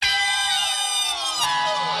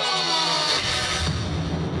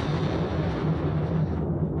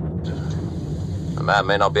Man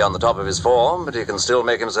may not be on the top of his form, but he can still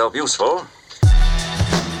make himself useful.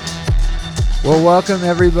 Well, welcome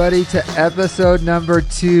everybody to episode number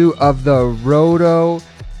 2 of the Roto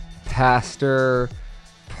Pastor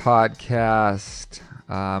podcast.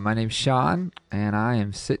 My name's Sean, and I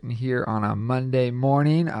am sitting here on a Monday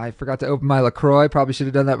morning. I forgot to open my LaCroix. Probably should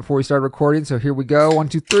have done that before we started recording, so here we go. 1,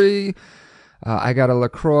 2, 3. I got a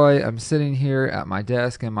LaCroix. I'm sitting here at my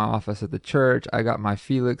desk in my office at the church. I got my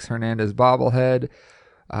Felix Hernandez bobblehead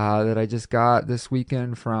that I just got this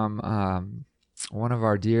weekend from one of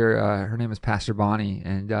our dear, her name is Pastor Bonnie,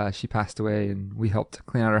 and she passed away, and we helped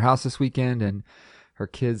clean out her house this weekend, and her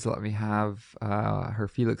kids let me have her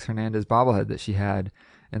Felix Hernandez bobblehead that she had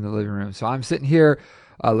in the living room. So I'm sitting here,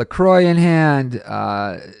 LaCroix in hand,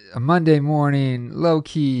 a Monday morning,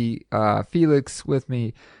 low-key, Felix with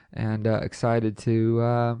me, and excited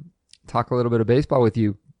to talk a little bit of baseball with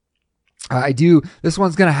you. This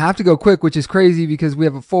one's going to have to go quick, which is crazy because we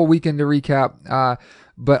have a full weekend to recap,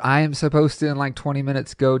 but I am supposed to, in like 20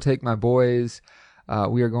 minutes, go take my boys.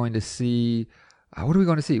 We are going to see... what are we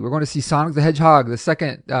going to see? We're going to see Sonic the Hedgehog, the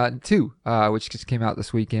second 2, which just came out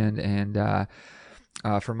this weekend. And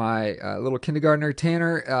for my little kindergartner,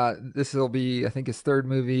 Tanner, this will be, I think, his 3rd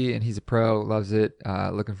movie, and he's a pro, loves it.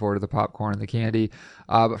 Looking forward to the popcorn and the candy.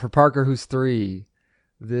 But for Parker, who's 3,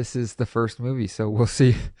 this is the first movie, so we'll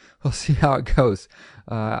see how it goes.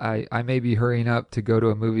 I may be hurrying up to go to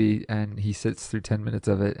a movie, and he sits through 10 minutes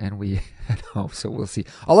of it, and we head home, so we'll see.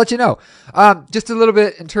 I'll let you know. Just a little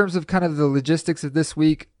bit in terms of kind of the logistics of this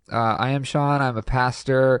week. I am Sean. I'm a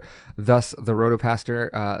pastor, thus the Roto Pastor.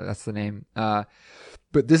 That's the name.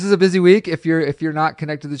 But this is a busy week. If you're not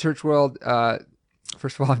connected to the church world,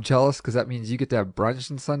 first of all, I'm jealous because that means you get to have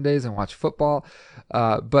brunch on Sundays and watch football.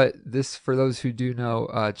 But this, for those who do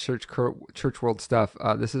know church world stuff,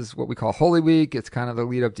 this is what we call Holy Week. It's kind of the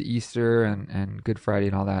lead up to Easter and Good Friday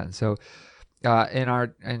and all that. And so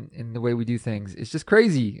in the way we do things, it's just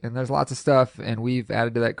crazy. And there's lots of stuff. And we've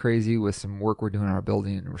added to that crazy with some work we're doing in our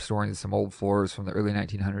building and restoring some old floors from the early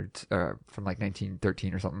 1900s, from like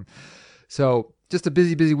 1913 or something. So just a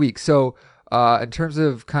busy week. So in terms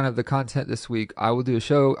of kind of the content this week, I will do a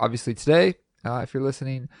show, obviously today, if you're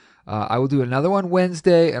listening. I will do another one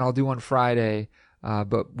Wednesday, and I'll do one Friday,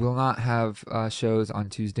 but we'll not have shows on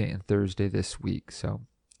Tuesday and Thursday this week. So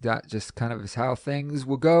that just kind of is how things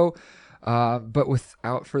will go. But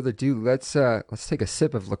without further ado, let's take a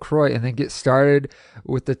sip of LaCroix and then get started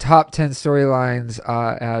with the top 10 storylines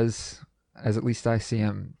as at least I see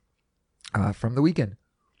them from the weekend.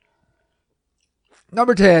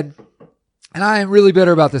 Number 10, and I am really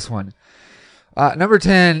bitter about this one. Number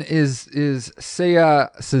 10 is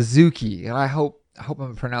Seiya Suzuki, and I hope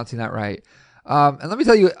I'm pronouncing that right. And let me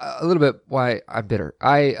tell you a little bit why I'm bitter.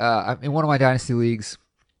 I'm in one of my dynasty leagues.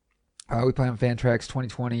 We play on Fantrax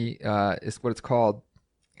 2020 is what it's called,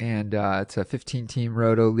 and it's a 15-team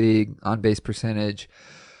Roto league on base percentage.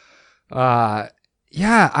 I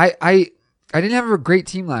didn't have a great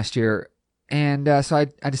team last year. And so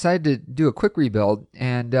I decided to do a quick rebuild,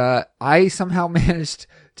 and I somehow managed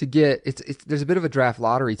to get there's a bit of a draft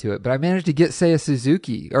lottery to it, but I managed to get Seiya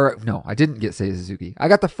Suzuki. Or no, I didn't get Seiya Suzuki. I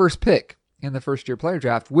got the first pick in the first year player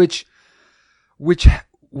draft, which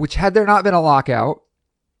had there not been a lockout,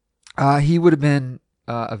 he would have been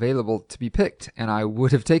available to be picked, and I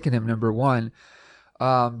would have taken him number 1.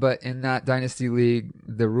 But in that dynasty league,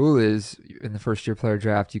 the rule is in the first year player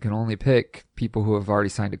draft, you can only pick people who have already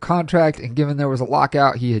signed a contract. And given there was a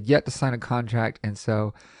lockout, he had yet to sign a contract. And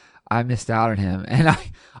so I missed out on him. And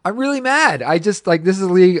I'm really mad. I just this is a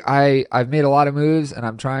league. I've made a lot of moves, and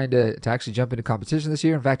I'm trying to actually jump into competition this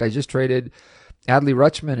year. In fact, I just traded Adley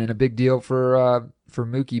Rutschman in a big deal for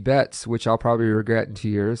Mookie Betts, which I'll probably regret in 2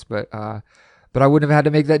 years. But I wouldn't have had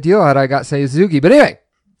to make that deal had I got Seiya Suzuki. But anyway,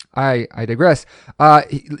 I digress.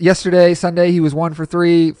 Yesterday, Sunday, he was 1 for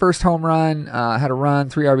 3, first home run, had a run,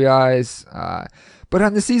 3 RBIs. But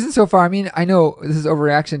on the season so far, I mean, I know this is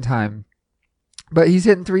overreaction time, but he's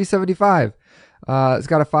hitting 375. It's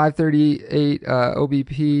got a 538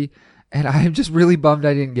 OBP, and I'm just really bummed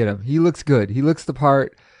I didn't get him. He looks good. He looks the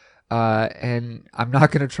part. And I'm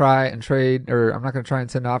not going to try and trade, or I'm not going to try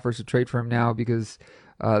and send offers to trade for him now because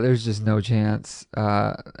there's just no chance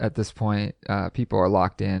at this point. People are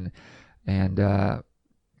locked in, and Seiya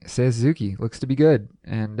Suzuki looks to be good,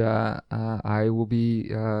 and I will be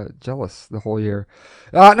jealous the whole year.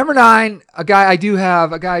 Number 9, a guy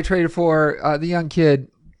I traded for, the young kid,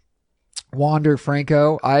 Wander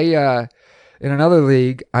Franco. In another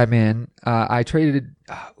league I'm in, I traded,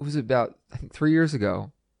 it was about, I think 3 years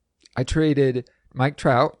ago, I traded Mike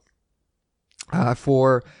Trout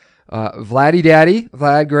for Vladdy Daddy,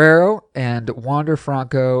 Vlad Guerrero, and Wander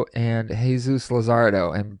Franco and Jesus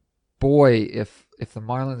Lazardo. And boy, if the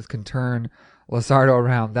Marlins can turn Lazardo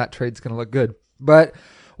around, that trade's going to look good. But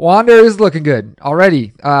Wander is looking good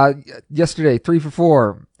already. Yesterday, 3 for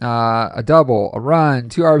 4, a double, a run,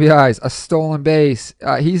 2 RBIs, a stolen base.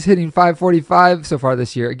 He's hitting .545 so far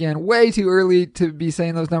this year. Again, way too early to be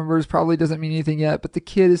saying those numbers. Probably doesn't mean anything yet. But the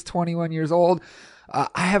kid is 21 years old. I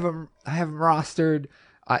have him rostered.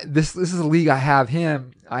 This is a league. I have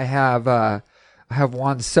him. I have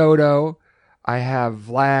Juan Soto. I have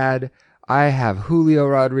Vlad. I have Julio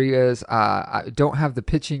Rodriguez. I don't have the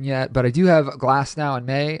pitching yet, but I do have Glass now in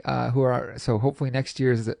May, so hopefully next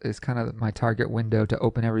year is kind of my target window to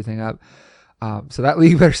open everything up. So that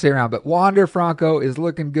league better stay around. But Wander Franco is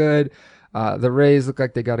looking good. The Rays look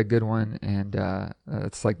like they got a good one, and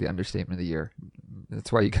it's like the understatement of the year.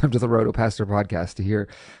 That's why you come to the Roto Pastor podcast to hear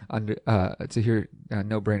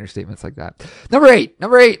no-brainer statements like that. Number eight,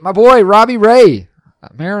 my boy Robbie Ray,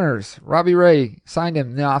 Mariners. Robbie Ray signed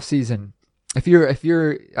him in the offseason. If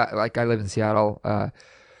you're like I live in Seattle,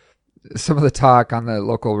 some of the talk on the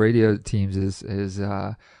local radio teams is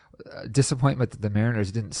disappointment that the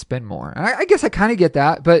Mariners didn't spend more. And I guess I kind of get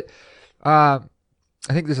that, but I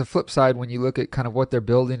think there's a flip side when you look at kind of what they're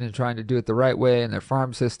building and trying to do it the right way in their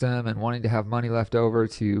farm system and wanting to have money left over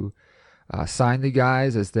to sign the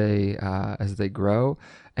guys as they grow.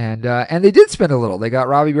 And they did spend a little. They got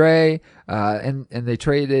Robbie Ray, and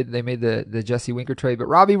they made the Jesse Winker trade. But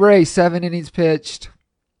Robbie Ray, 7 innings pitched,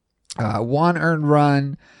 1 earned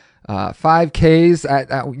run, 5 Ks.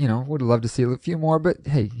 Would love to see a few more, but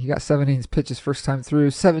hey, he got 7 innings pitched his first time through,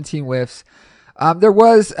 17 whiffs.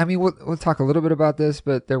 We'll talk a little bit about this,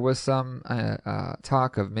 but there was some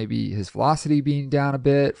talk of maybe his velocity being down a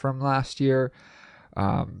bit from last year.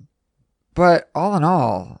 But all in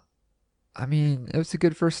all, I mean, it was a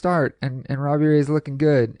good first start, and Robbie Ray is looking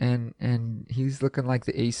good, and he's looking like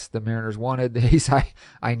the ace the Mariners wanted, the ace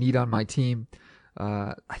I need on my team.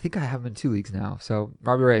 I think I have him in 2 leagues now. So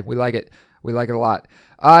Robbie Ray, we like it. We like it a lot.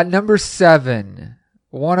 Number 7,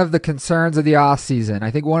 one of the concerns of the offseason.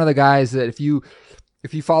 I think one of the guys that if you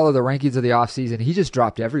follow the rankings of the offseason, he just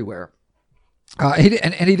dropped everywhere. He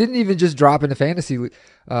didn't even just drop in the fantasy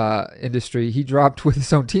industry. He dropped with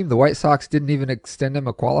his own team. The White Sox didn't even extend him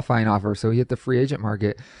a qualifying offer, so he hit the free agent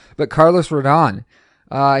market. But Carlos Rodon,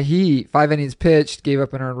 he 5 innings pitched, gave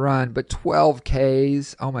up an earned run, but 12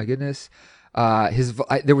 Ks. Oh my goodness.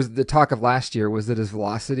 There was the talk of last year was that his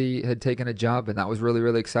velocity had taken a jump, and that was really,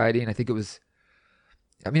 really exciting. I think it was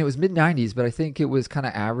mid-90s, but I think it was kind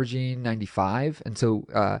of averaging 95. And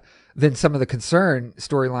so then some of the concern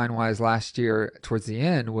storyline-wise last year towards the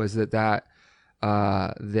end was that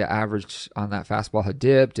the average on that fastball had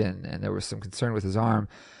dipped, and there was some concern with his arm.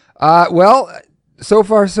 So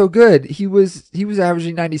far so good. He was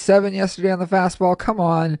averaging 97 yesterday on the fastball. Come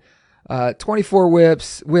on, 24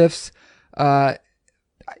 whiffs.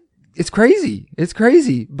 It's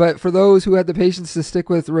crazy. But for those who had the patience to stick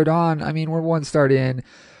with Rodon, I mean, we're 1 start in,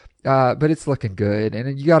 but it's looking good.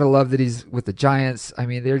 And you got to love that he's with the Giants. I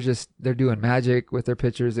mean, they're doing magic with their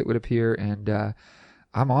pitchers, it would appear. And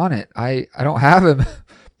I'm on it. I don't have him.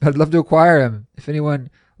 I'd love to acquire him. If anyone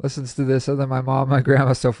listens to this other than my mom, my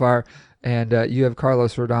grandma so far, and you have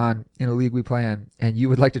Carlos Rodon in a league we play in, and you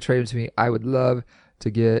would like to trade him to me, I would love to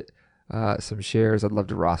get some shares. I'd love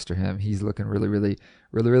to roster him. He's looking really, really,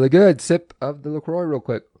 really, really good. Sip of the LaCroix real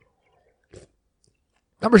quick.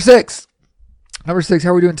 Number six. How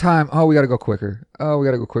are we doing time? Oh, we got to go quicker.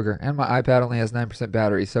 And my iPad only has 9%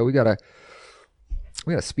 battery, so we gotta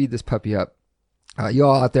speed this puppy up. You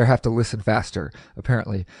all out there have to listen faster,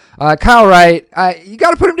 apparently. Kyle Wright, you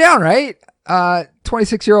got to put him down, right?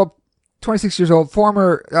 26 years old,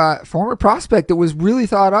 former prospect that was really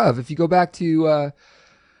thought of. If you go back to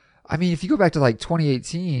like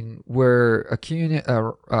 2018, where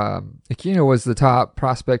Acuna was the top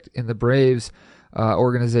prospect in the Braves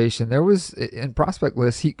organization, there was in prospect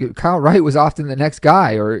lists. Kyle Wright was often the next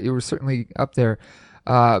guy, or it was certainly up there.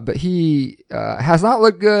 But he has not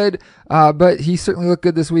looked good. But he certainly looked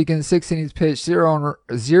good this weekend. 6 innings pitched, 0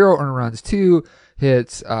 earned runs, 2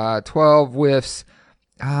 hits, 12 whiffs.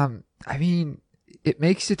 I mean, it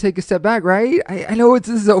makes you take a step back, right? I know this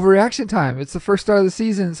is overreaction time. It's the first start of the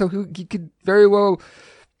season, so he could very well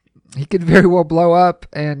blow up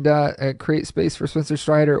and create space for Spencer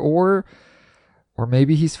Strider, or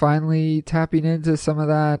maybe he's finally tapping into some of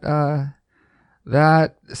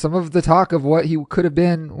some of the talk of what he could have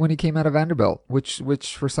been when he came out of Vanderbilt, which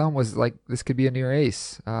for some was like, this could be a near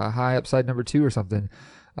ace, high upside number 2 or something.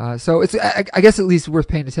 So it's, I guess, at least worth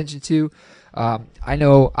paying attention to. I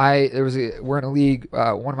know we're in a league.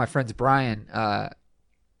 One of my friends, Brian,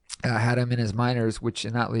 had him in his minors, which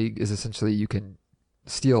in that league is essentially you can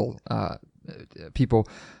steal people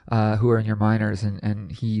who are in your minors,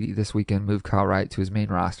 and he this weekend moved Kyle Wright to his main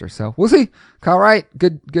roster. So we'll see. Kyle Wright,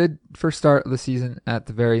 good first start of the season at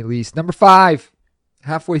the very least. Number 5,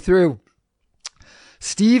 halfway through,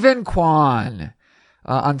 Stephen Kwan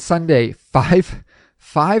on Sunday, 5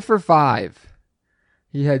 for 5.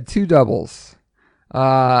 He had 2 doubles.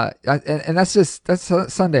 And that's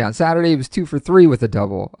Sunday. On Saturday, he was 2 for 3 with a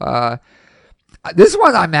double. This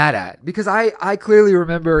one I'm mad at because I clearly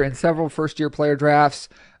remember in several first-year player drafts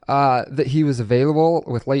that he was available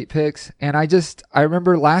with late picks, and I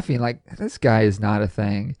remember laughing like, this guy is not a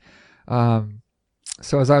thing.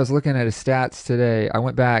 So as I was looking at his stats today, I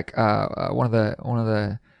went back. One of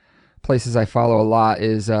the places I follow a lot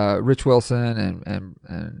is Rich Wilson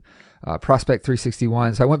and Prospect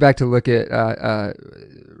 361. So I went back to look at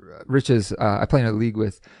Rich's. I play in a league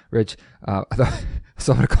with Rich.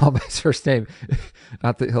 So I'm going to call him by his first name.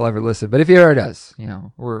 Not that he'll ever listen, but if he ever does,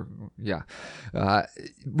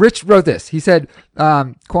 Rich wrote this. He said,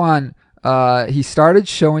 Kwan, he started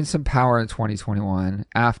showing some power in 2021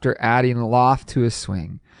 after adding loft to his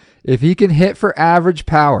swing. If he can hit for average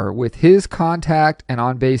power with his contact and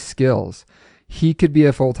on-base skills, he could be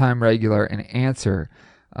a full-time regular and answer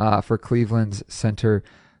for Cleveland's center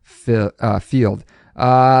field.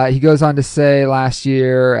 He goes on to say last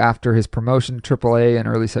year, after his promotion to AAA in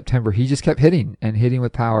early September, he just kept hitting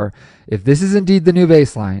with power. If this is indeed the new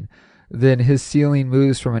baseline, then his ceiling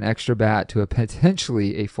moves from an extra bat to a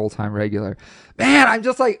potentially a full-time regular. Man, I'm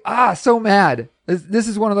just like, so mad. This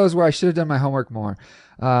is one of those where I should have done my homework more,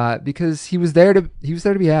 because he was there to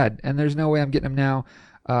be had, and there's no way I'm getting him now.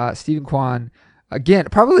 Stephen Kwan, again,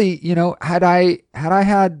 probably, had I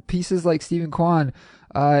had pieces like Stephen Kwan,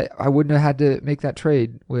 I wouldn't have had to make that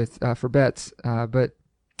trade with for Betts. But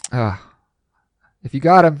if you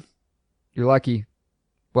got him, you're lucky.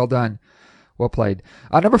 Well done. Well played.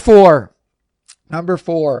 Number four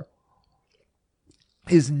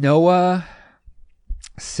is Noah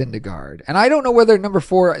Syndergaard. And I don't know whether number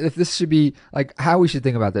 4, if this should be like how we should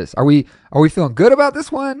think about this. Are we feeling good about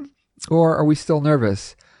this one, or are we still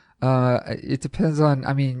nervous? It depends on,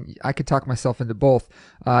 I could talk myself into both.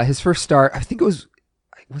 His first start, I think it was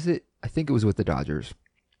with the Dodgers.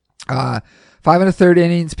 5 1/3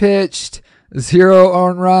 innings pitched, 0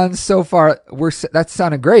 earned runs so far. That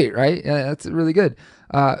sounded great, right? That's really good.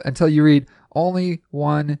 Until you read only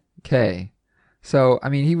 1 K. So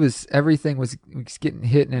everything was getting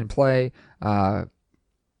hit and in play.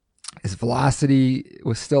 His velocity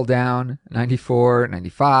was still down, 94,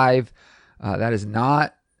 95. That is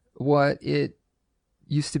not what it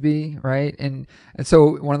used to be, right? And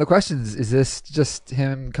so one of the questions is this just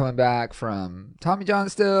him coming back from Tommy John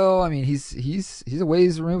still? He's a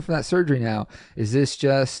ways removed from that surgery now. Is this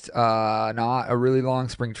just not a really long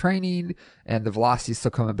spring training and the velocity is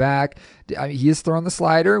still coming back? He is throwing the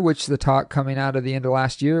slider, which the talk coming out of the end of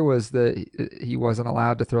last year was that he wasn't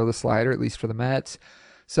allowed to throw the slider, at least for the Mets.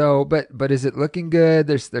 So, but is it looking good?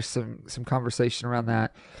 There's some conversation around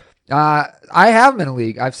that. I have him in a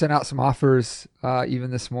league. I've sent out some offers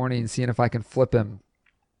even this morning, seeing if I can flip him.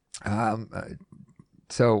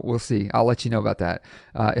 So we'll see. I'll let you know about that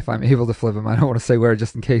if I'm able to flip him. I don't want to say where,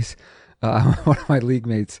 just in case one of my league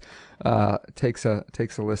mates takes a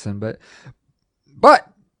listen. But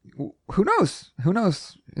who knows? Who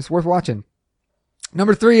knows? It's worth watching.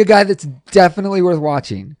 Number 3, a guy that's definitely worth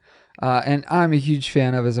watching, and I'm a huge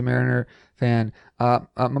fan of as a Mariner fan. My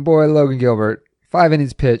boy Logan Gilbert. 5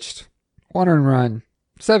 innings pitched, 1 earned run,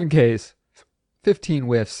 7 Ks, 15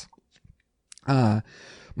 whiffs.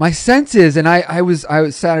 My sense is, and I was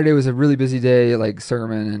Saturday was a really busy day, like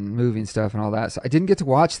sermon and moving stuff and all that, so I didn't get to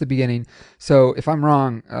watch the beginning. So if I'm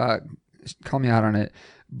wrong, call me out on it.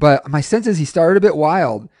 But my sense is he started a bit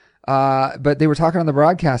wild. But they were talking on the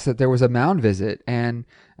broadcast that there was a mound visit, and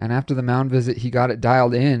after the mound visit, he got it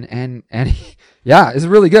dialed in, and it's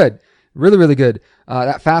really good. Really, really good.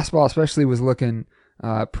 That fastball especially was looking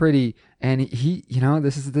pretty, and he,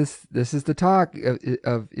 this is the talk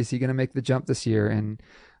of is he going to make the jump this year? And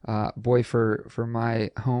boy, for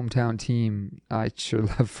my hometown team, I sure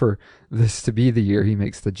love for this to be the year he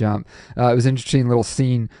makes the jump. It was an interesting little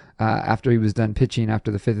scene after he was done pitching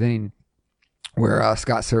after the 5th inning, where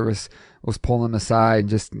Scott Service was pulling him aside and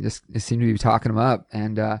just seemed to be talking him up,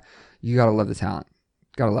 and you gotta love the talent.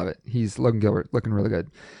 Gotta love it. He's Logan Gilbert, looking really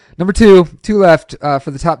good. Number 2 left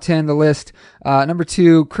for the top 10, the list. Number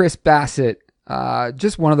 2, Chris Bassett.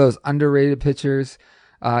 Just one of those underrated pitchers.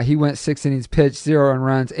 He went 6 innings pitched, 0 earned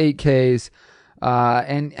runs, 8 Ks.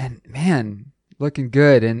 And man, looking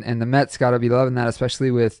good. And the Mets got to be loving that,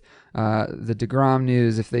 especially with the DeGrom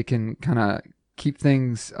news. If they can kind of keep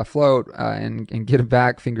things afloat and get him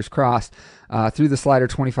back, fingers crossed, through the slider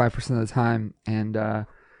 25% of the time, and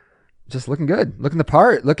just looking good, looking the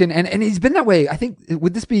part, and he's been that way. I think,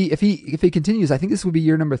 would this be, if he continues, I think this would be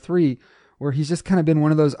year number 3 where he's just kind of been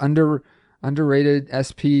one of those underrated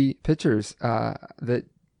SP pitchers that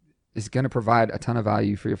is going to provide a ton of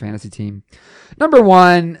value for your fantasy team. Number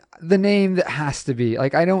 1, the name that has to be,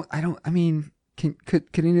 like, I mean, could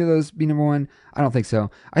any of those be number 1? I don't think so.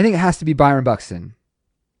 I think it has to be Byron Buxton.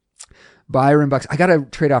 I got a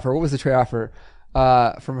trade offer. What was the trade offer?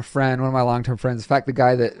 From a friend, one of my long-term friends. In fact, the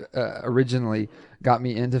guy that originally got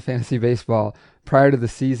me into fantasy baseball prior to the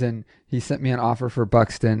season, he sent me an offer for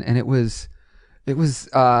Buxton, and it was the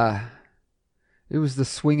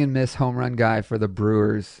swing and miss home run guy for the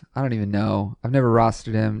Brewers. I don't even know. I've never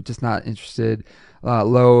rostered him. Just not interested.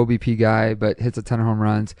 Low OBP guy, but hits a ton of home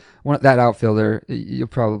runs. That outfielder, you'll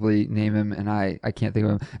probably name him, and I can't think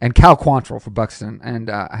of him. And Cal Quantrill for Buxton, and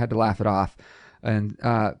I had to laugh it off. And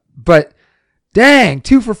but dang,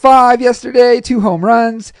 2 for 5 yesterday, 2 home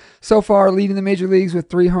runs so far, leading the major leagues with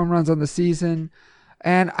 3 home runs on the season.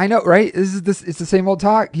 And I know, right? It's the same old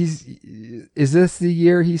talk. Is this the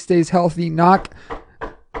year he stays healthy? Knock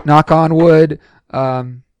on wood.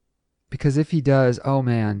 Because if he does, oh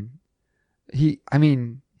man, he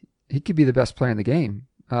could be the best player in the game.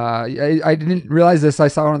 I didn't realize this. I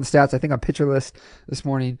saw it on the stats. I think on Pitcher List this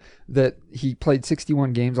morning that he played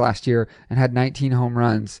 61 games last year and had 19 home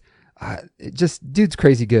runs. Dude's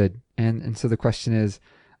crazy good. And so the question is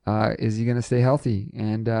he going to stay healthy?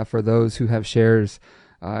 And for those who have shares,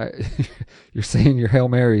 you're saying your Hail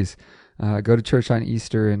Marys. Go to church on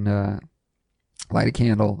Easter and light a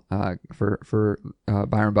candle for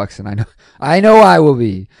Byron Buxton. I know I will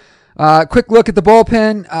be. Quick look at the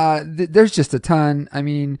bullpen. There's just a ton. I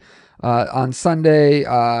mean, on Sunday,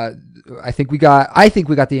 I think we got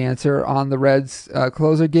the answer on the Reds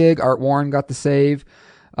closer gig. Art Warren got the save.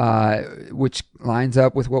 Which lines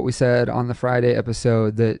up with what we said on the Friday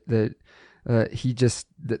episode that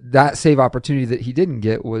save opportunity that he didn't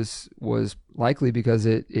get was likely because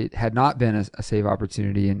it had not been a save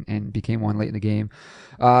opportunity and became one late in the game.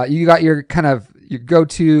 You got your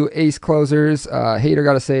go-to ace closers. Hader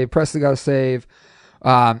got a save. Presley got a save.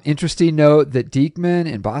 Interesting note that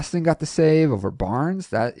Diekman in Boston got the save over Barnes.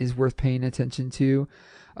 That is worth paying attention to.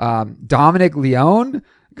 Dominic Leone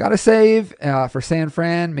got a save for San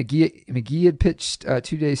Fran. McGee had pitched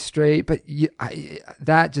 2 days straight, but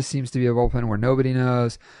that just seems to be a bullpen where nobody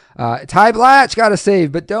knows. Ty Blatch got a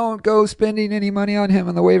save, but don't go spending any money on him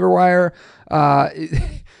on the waiver wire.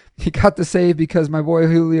 He got the save because my boy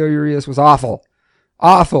Julio Urias was awful.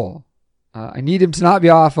 Awful. I need him to not be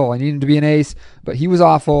awful. I need him to be an ace, but he was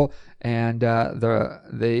awful, and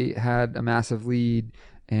they had a massive lead,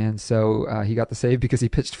 and so he got the save because he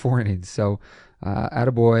pitched 4 innings. So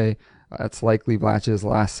attaboy. That's likely Blatch's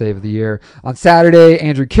last save of the year. On Saturday,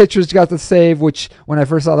 Andrew Kittredge got the save, which when I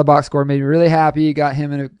first saw the box score made me really happy. Got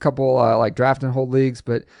him in a couple draft and hold leagues,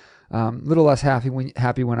 but a little less happy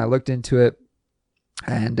when I looked into it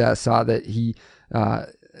and saw that he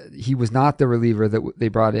was not the reliever that they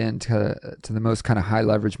brought in to the most kind of high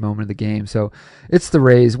leverage moment of the game. So it's the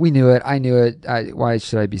Rays. We knew it. I knew it. Why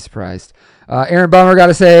should I be surprised? Aaron Bummer got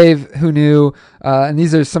a save. Who knew? And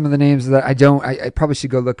these are some of the names that I probably should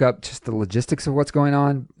go look up just the logistics of what's going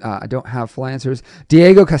on. I don't have full answers.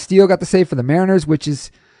 Diego Castillo got the save for the Mariners, which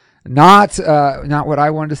is not what I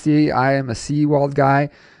wanted to see. I am a Seawald guy.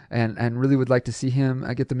 And really would like to see him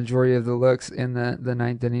get the majority of the looks in the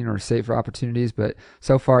ninth inning or save for opportunities. But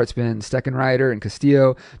so far it's been Steckenrider and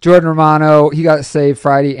Castillo. Jordan Romano, he got a save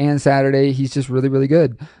Friday and Saturday. He's just really, really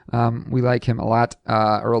good. We like him a lot.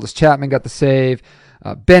 Aroldis Chapman got the save.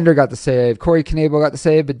 Bender got the save. Corey Knebel got the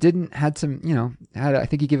save, but I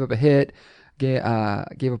think he gave up a hit, gave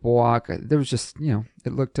up a walk. There was just,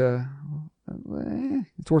 it looked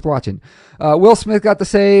it's worth watching. Will Smith got the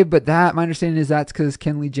save, but my understanding is that's because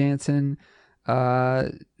Kenley Jansen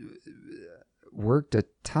worked a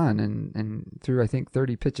ton and threw, I think,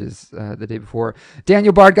 30 pitches the day before.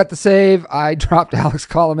 Daniel Bard got the save. I dropped Alex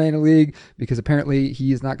Colomé in a league because apparently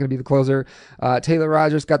he is not going to be the closer. Taylor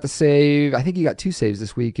Rogers got the save. I think he got 2 saves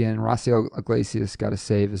this weekend. Rossio Iglesias got a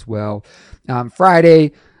save as well.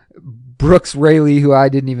 Friday, Brooks Raley, who I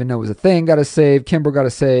didn't even know was a thing, got a save. Kimber got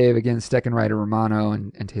a save. Again, Steckenrider, Romano,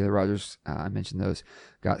 and Taylor Rogers, I mentioned those,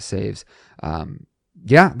 got saves. The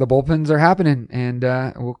bullpens are happening, and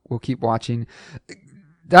we'll keep watching.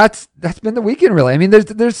 that's been the weekend, really. I mean,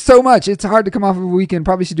 there's so much. It's hard to come off of a weekend.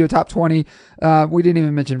 Probably should do a top 20. We didn't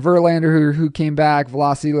even mention Verlander, who came back.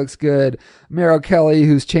 Velocity looks good. Merrill Kelly,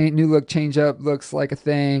 whose new look changeup looks like a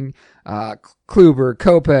thing. Kluber,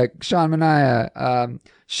 Kopech, Sean Manaea,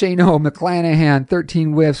 Shano McClanahan,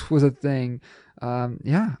 13 whiffs was a thing.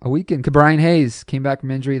 A weekend. Brian Hayes came back from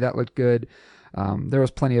injury. That looked good. There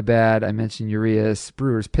was plenty of bad. I mentioned Urias,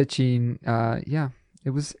 Brewers pitching. It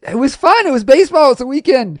was fun. It was baseball. It's a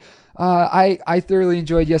weekend. I thoroughly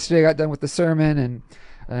enjoyed yesterday. I got done with the sermon,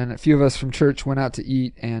 and a few of us from church went out to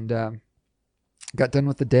eat and got done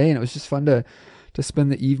with the day. And it was just fun to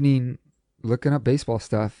spend the evening looking up baseball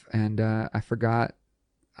stuff. And I forgot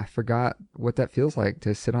what that feels like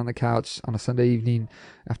to sit on the couch on a Sunday evening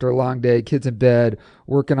after a long day, kids in bed,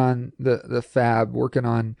 working on the fab, working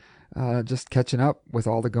on just catching up with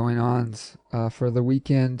all the going-ons for the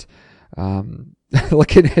weekend.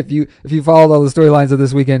 Looking, if you followed all the storylines of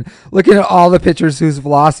this weekend, looking at all the pitchers whose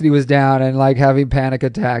velocity was down and like having panic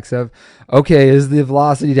attacks of, okay, is the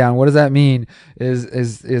velocity down? What does that mean? Is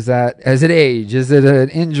that as it age? Is it an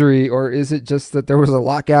injury, or is it just that there was a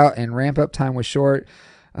lockout and ramp up time was short?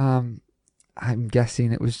 I'm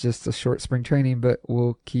guessing it was just a short spring training, but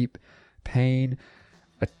we'll keep paying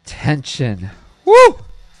attention. Woo!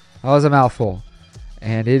 That was a mouthful.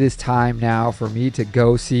 And it is time now for me to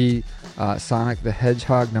go see Sonic the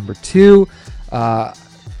Hedgehog #2.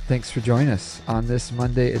 Thanks for joining us on this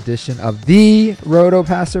Monday edition of the Roto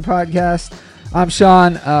Pastor Podcast. I'm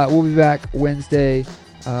Sean. We'll be back Wednesday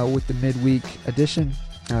with the midweek edition.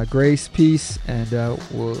 Grace, peace, and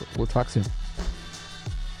we'll talk soon.